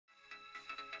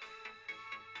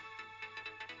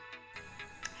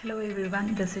Hello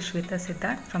everyone, this is Shwetha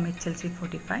Siddharth from HLC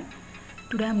 45.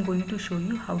 Today I am going to show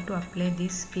you how to apply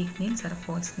these fake nails or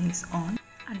false nails on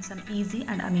and some easy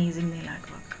and amazing nail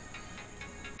artwork.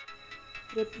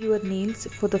 Prep your nails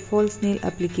for the false nail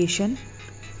application.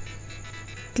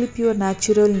 Clip your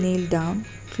natural nail down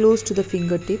close to the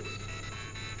fingertip.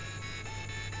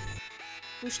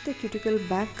 Push the cuticle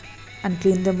back and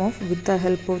clean them off with the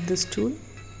help of this tool.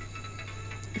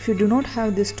 If you do not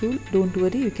have this tool, don't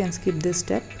worry, you can skip this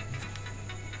step.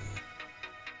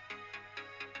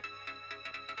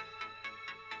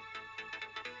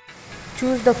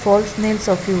 Choose the false nails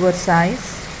of your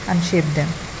size and shape them.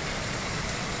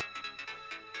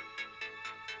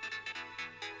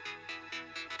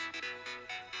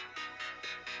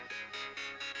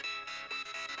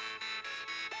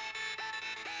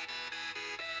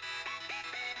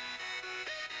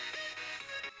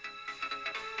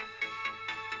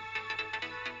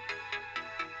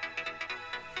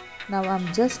 Now I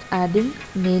am just adding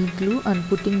nail glue and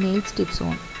putting nail tips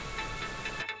on.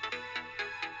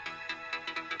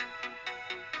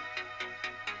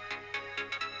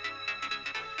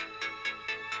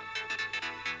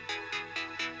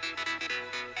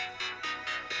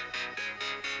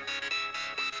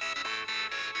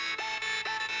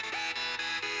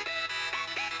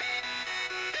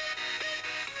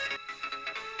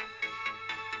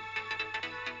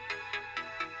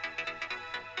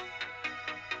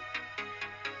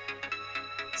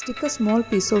 Stick a small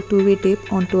piece of 2-way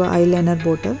tape onto an eyeliner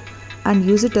bottle and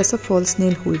use it as a false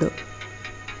nail holder.